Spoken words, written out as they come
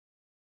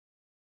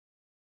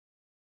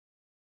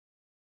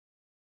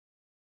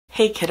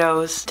Hey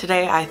kiddos!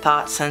 Today I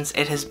thought since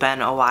it has been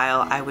a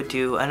while I would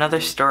do another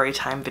story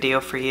time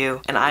video for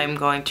you, and I'm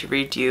going to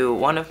read you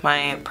one of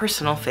my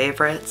personal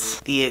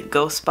favorites, the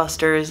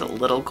Ghostbusters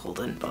Little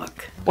Golden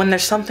Book. When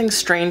there's something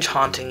strange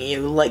haunting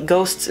you, like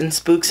ghosts and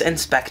spooks and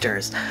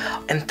specters,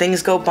 and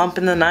things go bump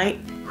in the night,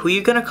 who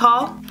you gonna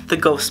call? The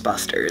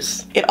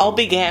Ghostbusters. It all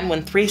began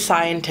when three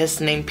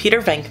scientists named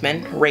Peter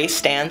Venkman, Ray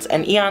Stantz,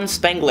 and Eon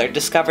Spengler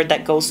discovered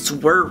that ghosts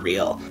were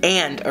real,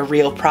 and a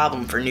real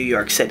problem for New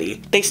York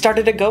City. They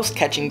started a ghost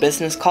catching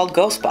business called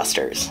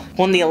Ghostbusters.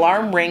 When the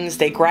alarm rings,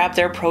 they grab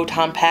their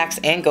proton packs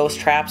and ghost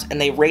traps and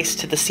they race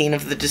to the scene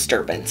of the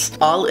disturbance,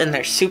 all in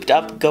their souped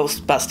up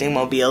ghost busting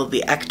mobile,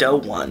 the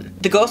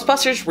Ecto-1. The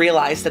Ghostbusters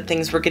realized that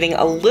things were getting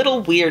a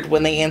little weird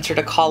when they answered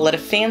a call at a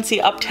fancy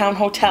uptown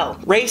hotel.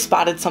 Ray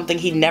spotted something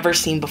he'd never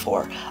seen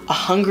before, a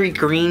hungry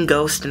green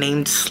ghost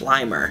named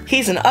Slimer.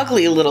 He's an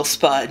ugly little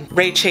spud.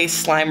 Ray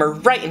chased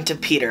Slimer right into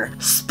Peter.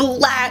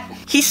 Splat!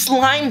 He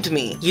slimed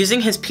me!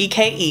 Using his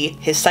PKE,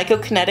 his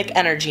psychokinetic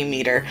energy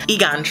meter,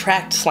 Egon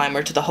tracked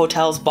Slimer to the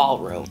hotel's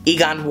ballroom.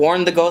 Egon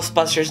warned the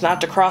Ghostbusters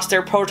not to cross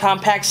their proton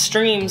pack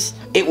streams.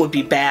 It would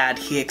be bad,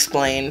 he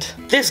explained.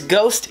 This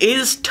ghost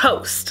is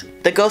toast!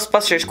 The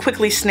Ghostbusters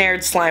quickly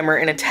snared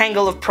Slimer in a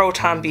tangle of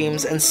proton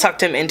beams and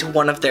sucked him into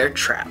one of their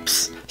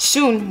traps.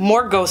 Soon,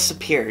 more ghosts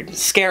appeared,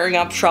 scaring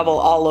up trouble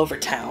all over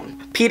town.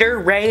 Peter,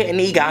 Ray, and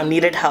Egon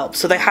needed help,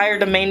 so they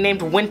hired a man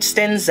named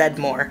Winston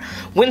Zedmore.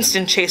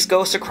 Winston chased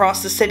ghosts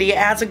across the city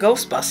as a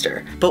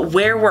Ghostbuster. But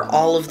where were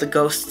all of the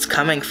ghosts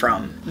coming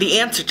from? The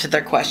answer to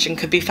their question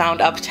could be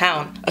found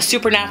uptown. A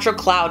supernatural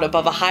cloud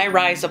above a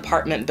high-rise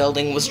apartment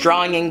building was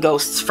drawing in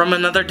ghosts from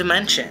another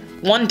dimension.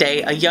 One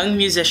day, a young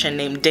musician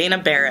named Dana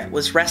Barrett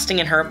was resting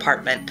in her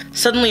apartment.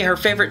 Suddenly, her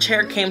favorite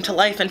chair came to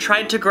life and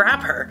tried to grab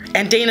her.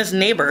 And Dana's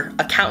neighbor,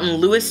 accountant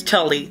Louis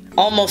Tully,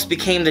 almost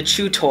became the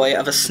chew toy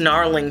of a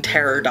snarling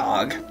terror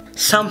dog.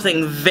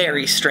 Something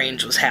very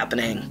strange was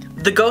happening.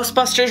 The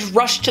Ghostbusters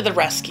rushed to the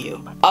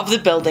rescue. Of the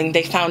building,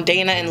 they found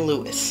Dana and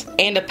Louis,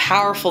 and a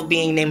powerful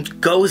being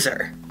named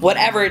Gozer.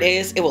 Whatever it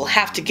is, it will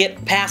have to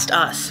get past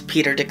us,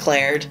 Peter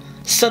declared.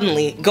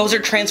 Suddenly,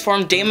 Gozer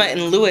transformed Dana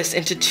and Louis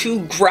into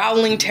two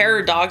growling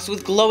terror dogs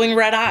with glowing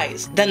red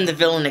eyes. Then the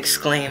villain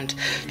exclaimed,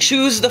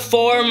 "Choose the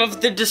form of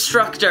the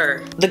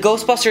Destructor!" The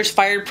Ghostbusters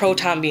fired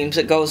proton beams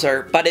at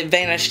Gozer, but it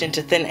vanished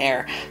into thin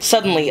air.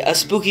 Suddenly, a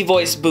spooky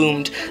voice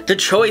boomed, "The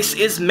choice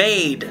is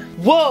made!"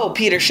 "Whoa!"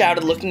 Peter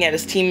shouted, looking at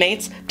his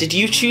teammates. "Did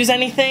you choose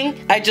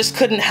anything?" "I just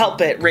couldn't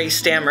help it," Ray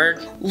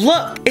stammered.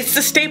 "Look! It's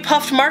the Stay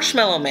Puft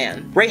Marshmallow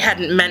Man!" Ray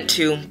hadn't meant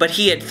to, but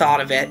he had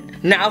thought of it.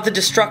 Now the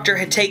Destructor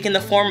had taken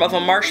the form of a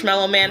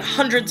marshmallow man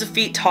hundreds of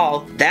feet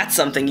tall. "That's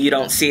something you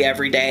don't see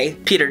every day,"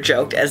 Peter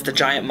joked as the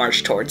giant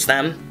marched towards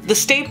them. The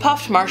Stay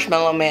Puft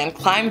Marshmallow Man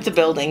climbed the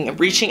building,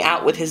 reaching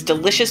out with his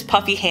delicious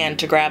puffy hand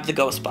to grab the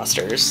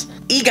Ghostbusters.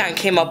 Egon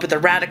came up with a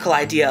radical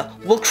idea.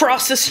 "We'll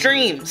cross the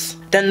streams!"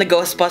 Then the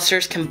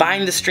Ghostbusters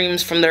combined the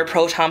streams from their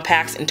proton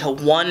packs into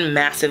one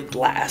massive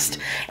blast,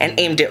 and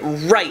aimed it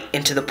right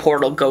into the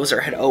portal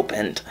Gozer had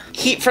opened.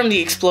 Heat from the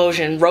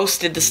explosion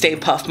roasted the Stay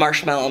Puft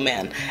Marshmallow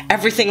Man.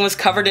 Everything was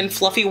covered in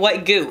fluffy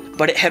white goo,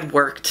 but it had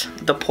worked.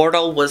 The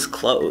portal was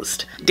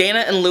closed.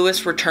 Dana and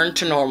Louis returned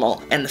to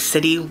normal, and the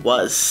city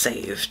was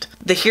saved.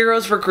 The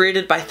heroes were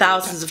greeted by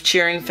thousands of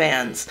cheering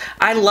fans.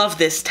 "I love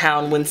this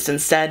town," Winston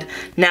said.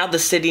 Now the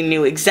city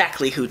knew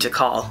exactly who to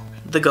call.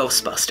 The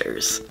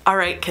Ghostbusters.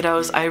 Alright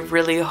kiddos, I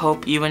really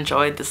hope you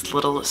enjoyed this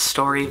little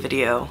story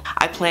video.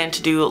 I plan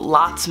to do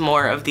lots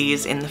more of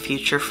these in the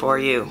future for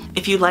you.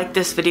 If you like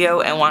this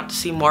video and want to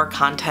see more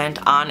content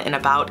on and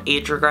about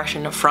age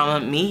regression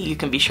from me, you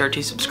can be sure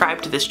to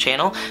subscribe to this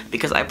channel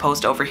because I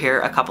post over here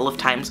a couple of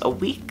times a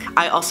week.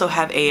 I also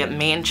have a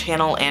main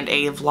channel and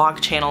a vlog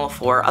channel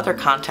for other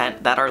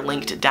content that are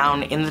linked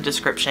down in the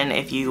description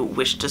if you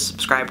wish to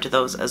subscribe to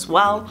those as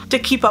well. To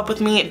keep up with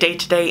me day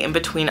to day in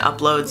between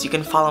uploads, you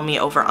can follow me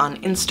over on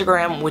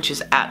Instagram, which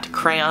is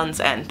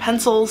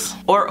 @crayonsandpencils,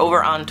 or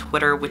over on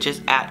Twitter, which is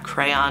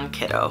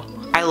 @crayonkiddo.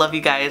 I love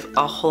you guys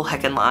a whole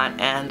heckin' lot,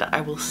 and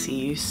I will see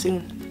you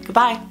soon.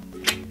 Goodbye!